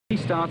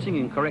restarting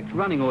in correct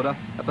running order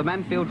at the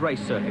Manfield race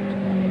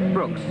circuit.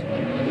 Brooks.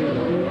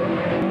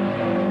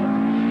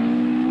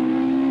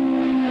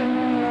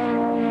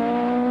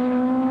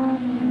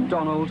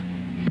 Donald.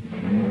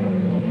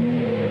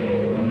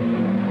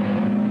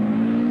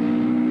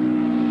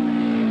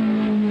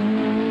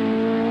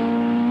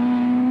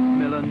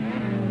 Millen.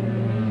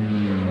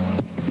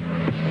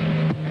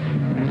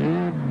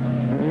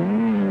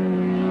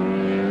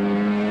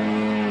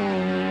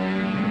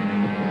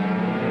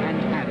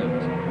 And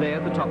Adams. They're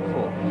the top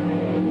four.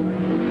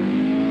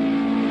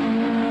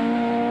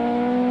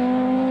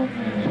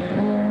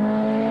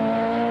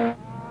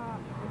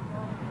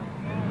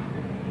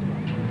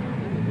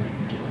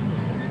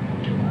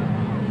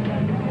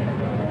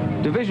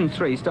 Division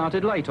 3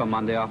 started late on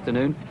Monday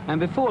afternoon, and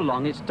before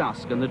long it's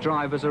dusk and the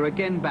drivers are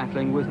again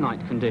battling with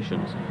night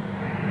conditions.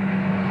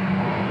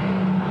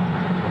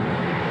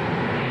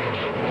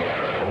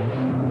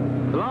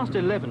 The last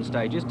 11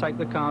 stages take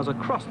the cars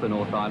across the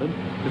North Island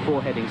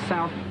before heading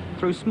south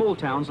through small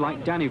towns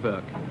like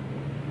Dannevirke.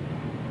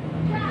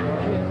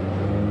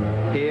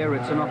 Here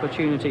it's an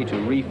opportunity to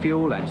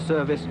refuel and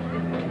service,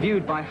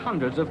 viewed by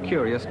hundreds of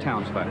curious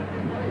townsfolk.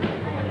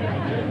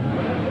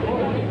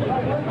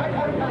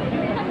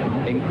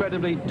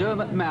 Incredibly,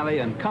 Dermot Malley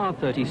and car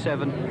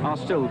 37 are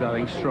still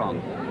going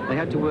strong. They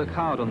had to work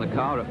hard on the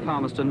car at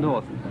Palmerston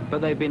North, but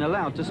they've been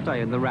allowed to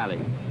stay in the rally.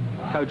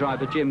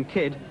 Co-driver Jim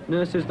Kidd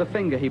nurses the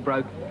finger he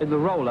broke in the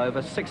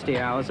rollover 60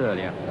 hours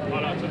earlier.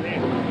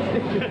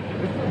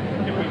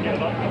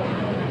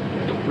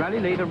 Rally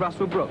leader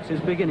Russell Brooks is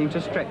beginning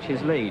to stretch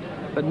his lead,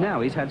 but now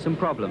he's had some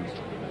problems.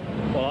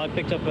 Well, I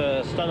picked up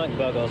a stomach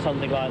bug or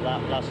something like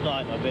that last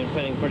night. I've been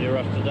feeling pretty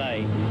rough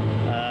today.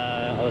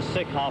 I was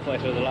sick halfway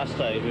through the last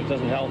stage, which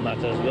doesn't help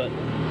matters, but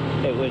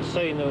it would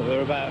seem that we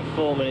were about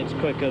 4 minutes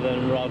quicker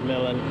than Rod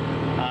Millen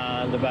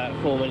and about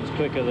 4 minutes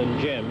quicker than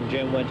Jim.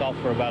 Jim went off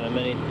for about a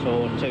minute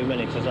or 2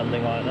 minutes or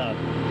something like that.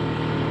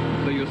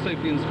 So you're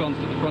safely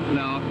ensconced at the front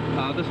now.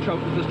 This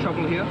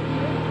trouble here?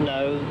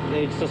 No,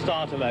 it's the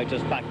starter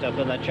motor's packed up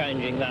and they're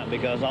changing that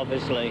because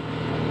obviously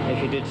if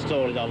you did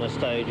store it on the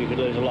stage you could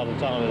lose a lot of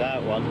time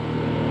without one.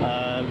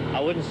 I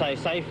wouldn't say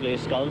safely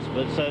ensconced,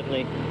 but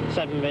certainly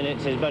 7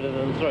 minutes is better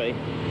than 3.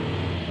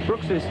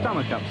 Brooks's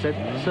stomach upset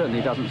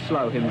certainly doesn't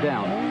slow him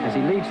down as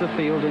he leads the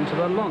field into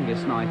the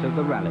longest night of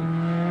the rally.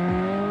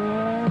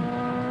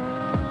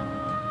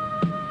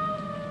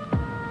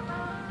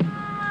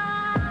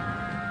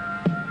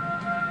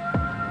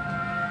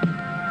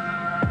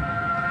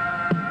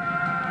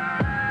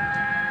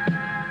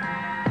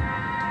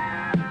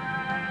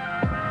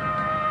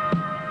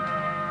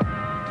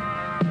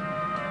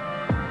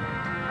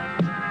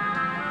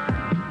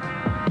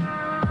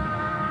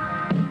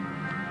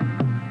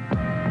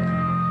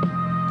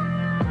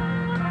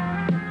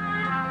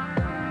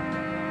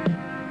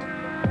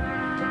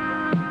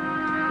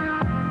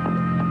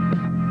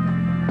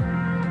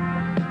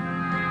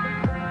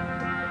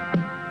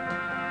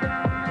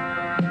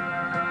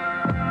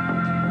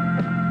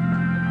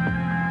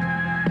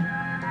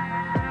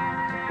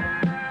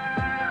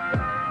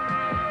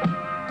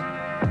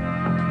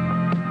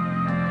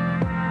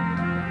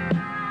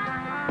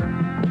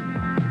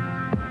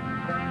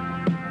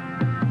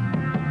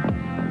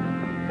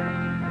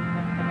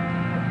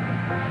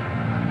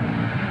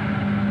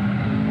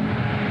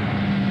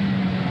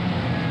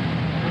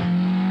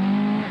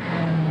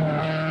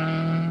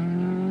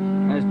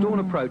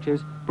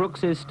 Approaches,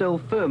 Brooks is still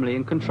firmly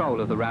in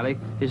control of the rally,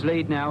 his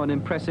lead now an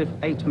impressive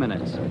 8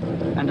 minutes.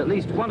 And at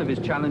least one of his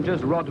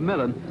challengers, Rod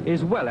Millen,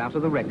 is well out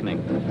of the reckoning.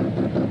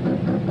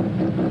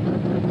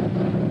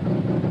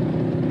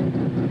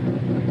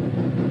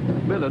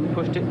 Millen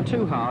pushed it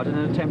too hard in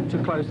an attempt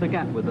to close the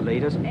gap with the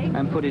leaders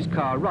and put his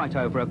car right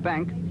over a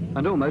bank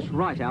and almost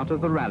right out of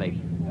the rally.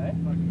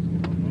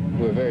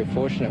 We were very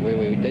fortunate where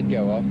we did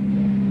go off.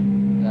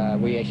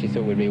 We actually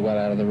thought we'd be well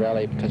out of the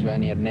rally because we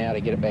only had an hour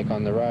to get it back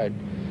on the road.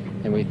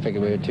 And we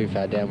figured we were too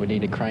far down, we'd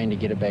need a crane to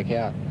get it back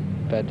out.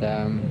 But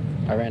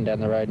I ran down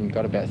the road and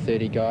got about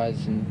 30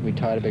 guys and we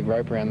tied a big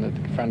rope around the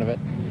front of it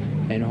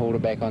and hauled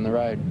it back on the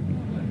road.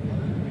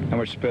 How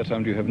much spare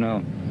time do you have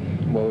now?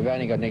 Well, we've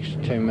only got an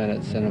extra 2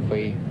 minutes, and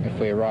if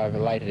we arrive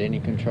late at any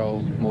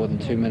control more than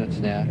 2 minutes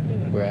now,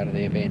 we're out of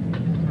the event.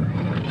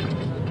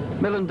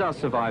 Millen does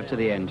survive to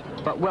the end,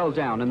 but well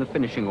down in the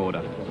finishing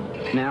order.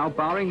 Now,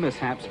 barring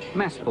mishaps,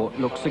 Massport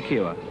looks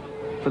secure.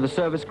 For the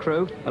service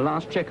crew, a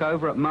last check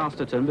over at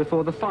Masterton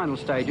before the final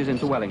stages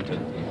into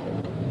Wellington.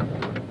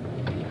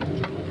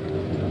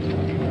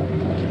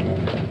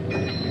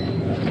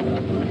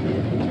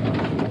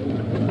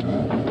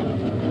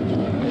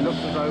 It looks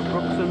as though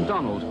Brooks and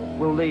Donald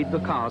will lead the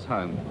cars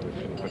home.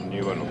 Put a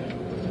new one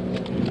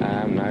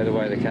on. No, the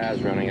way the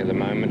car's running at the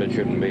moment, it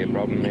shouldn't be a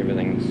problem.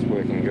 Everything's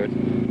working good,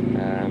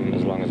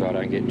 as long as I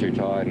don't get too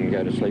tired and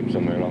go to sleep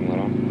somewhere along the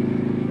line.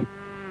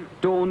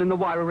 Dawn in the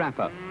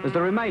Wairarapa as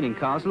the remaining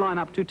cars line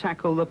up to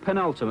tackle the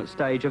penultimate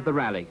stage of the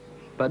rally,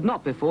 but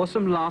not before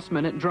some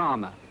last-minute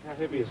drama.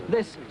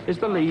 This is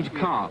the lead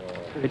car.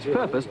 Its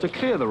purpose to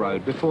clear the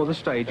road before the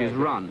stage is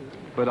run.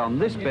 but on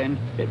this bend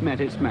it met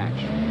its match.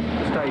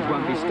 The stage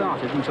won't be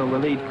started until the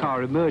lead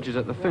car emerges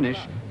at the finish,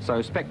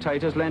 so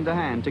spectators lend a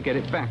hand to get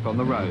it back on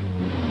the road.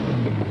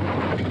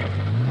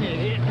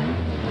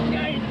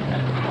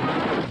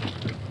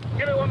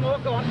 Give it one more,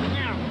 go on,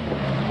 now.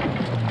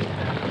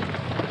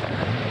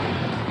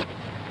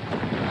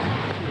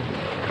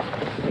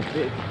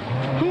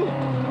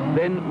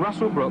 Then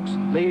Russell Brooks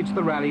leads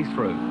the rally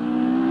through.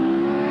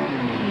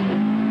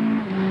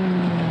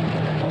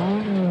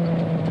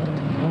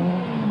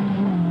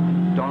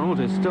 Donald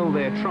is still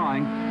there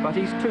trying, but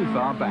he's too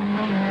far back.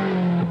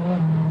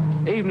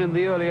 Even in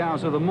the early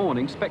hours of the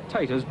morning,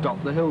 spectators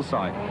dot the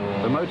hillside.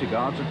 The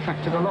Motogard's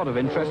attracted a lot of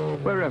interest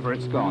wherever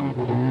it's gone.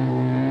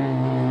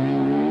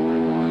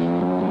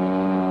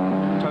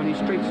 Tony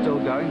Street's still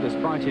going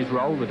despite his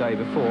role the day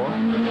before.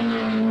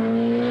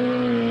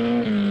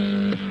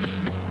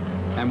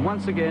 And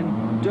once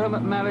again,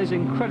 Dermot Malley's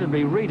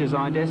incredibly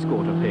redesigned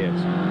Escort appears.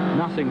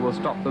 Nothing will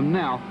stop them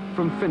now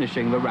from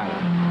finishing the rally.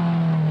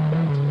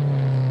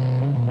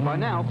 By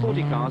now,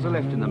 40 cars are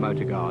left in the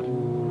Motogard.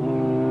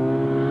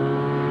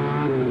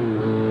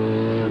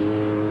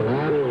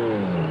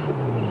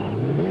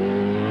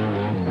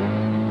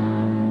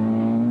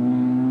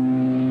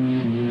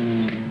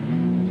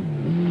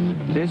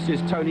 This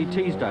is Tony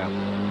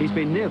Teasdale. He's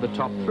been near the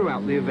top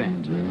throughout the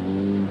event.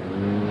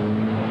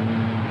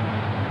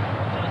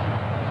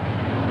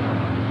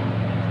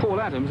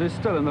 Adams is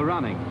still in the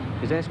running.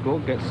 His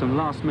Escort gets some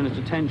last-minute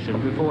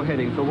attention before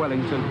heading for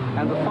Wellington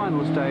and the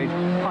final stage,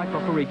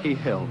 Paikokoriki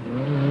Hill.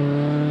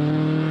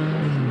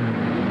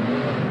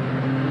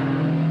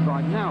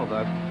 Right now,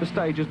 though, the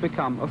stage has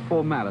become a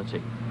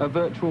formality, a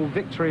virtual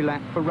victory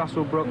lap for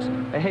Russell Brooks,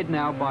 ahead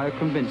now by a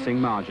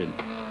convincing margin.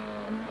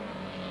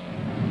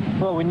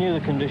 Well, we knew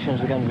the conditions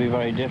were going to be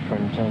very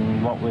different,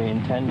 and what we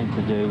intended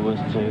to do was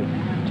to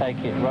take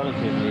it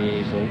relatively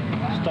easy,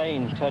 stay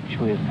in touch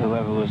with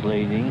whoever was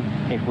leading.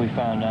 If we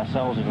found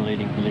ourselves in a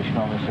leading position,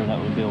 obviously that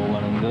would be all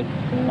well and good.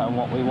 And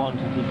what we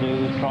wanted to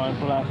do was try and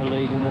pull out a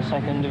lead in the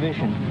second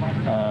division,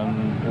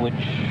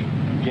 which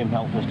Jim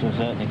helped us to a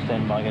certain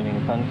extent by getting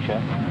a puncture.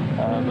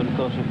 But of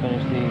course we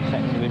finished the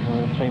second division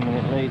with a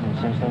 3-minute lead, and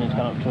since then it's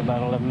gone up to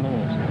about 11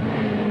 minutes.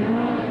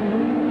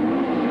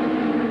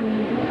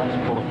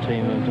 Support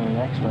team have done an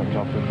excellent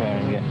job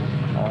preparing it.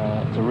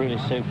 It's a really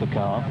super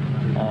car.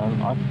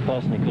 I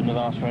personally couldn't have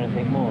asked for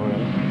anything more,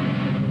 really.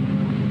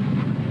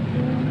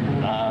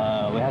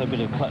 We had a bit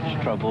of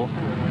clutch trouble,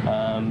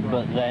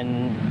 but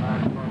then,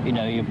 you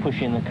know, you're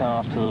pushing the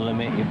cars to the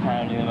limit, you're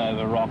pounding them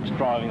over rocks,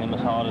 driving them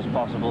as hard as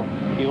possible.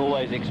 You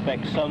always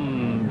expect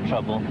some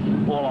trouble.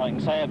 All I can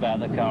say about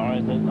the car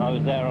is that I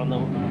was there on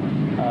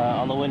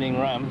the winning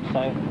ramp,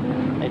 so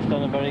it's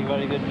done a very,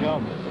 very good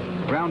job.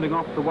 Rounding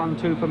off the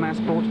 1-2 for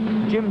Massport,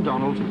 Jim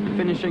Donald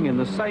finishing in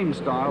the same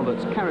style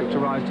that's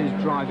characterised his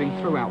driving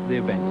throughout the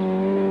event.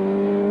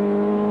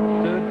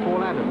 Third,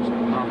 Paul Adams.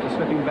 After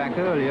slipping back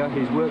earlier,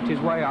 he's worked his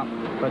way up,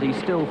 but he's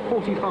still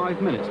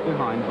 45 minutes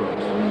behind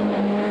Brooks.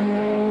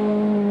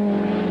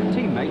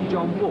 Teammate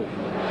John Wolfe,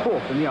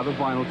 fourth in the other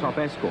vinyl top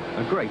Escort,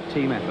 a great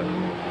team effort.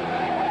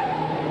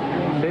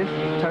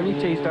 Fifth, Tony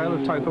Teasdale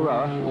of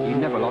Tokoroa. He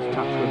never lost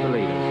touch with the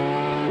leaders.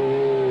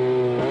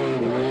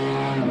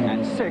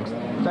 And sixth,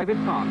 David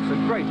Parks, a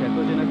great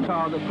effort in a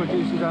car that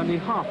produces only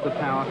half the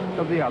power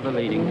of the other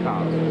leading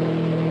cars.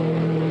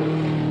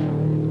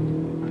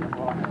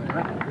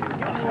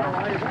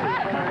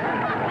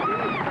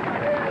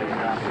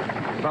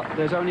 But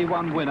there's only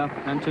one winner,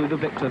 and to the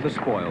victor the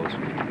spoils.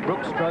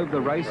 Brooks drove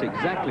the race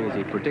exactly as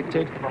he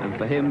predicted, and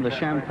for him the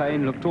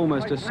champagne looked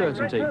almost a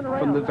certainty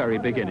from the very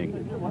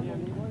beginning.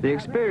 The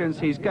experience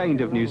he's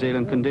gained of New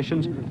Zealand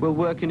conditions will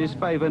work in his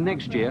favour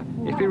next year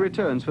if he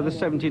returns for the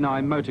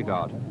 '79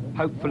 Motogard,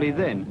 hopefully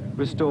then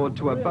restored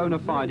to a bona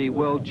fide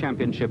World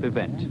Championship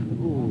event.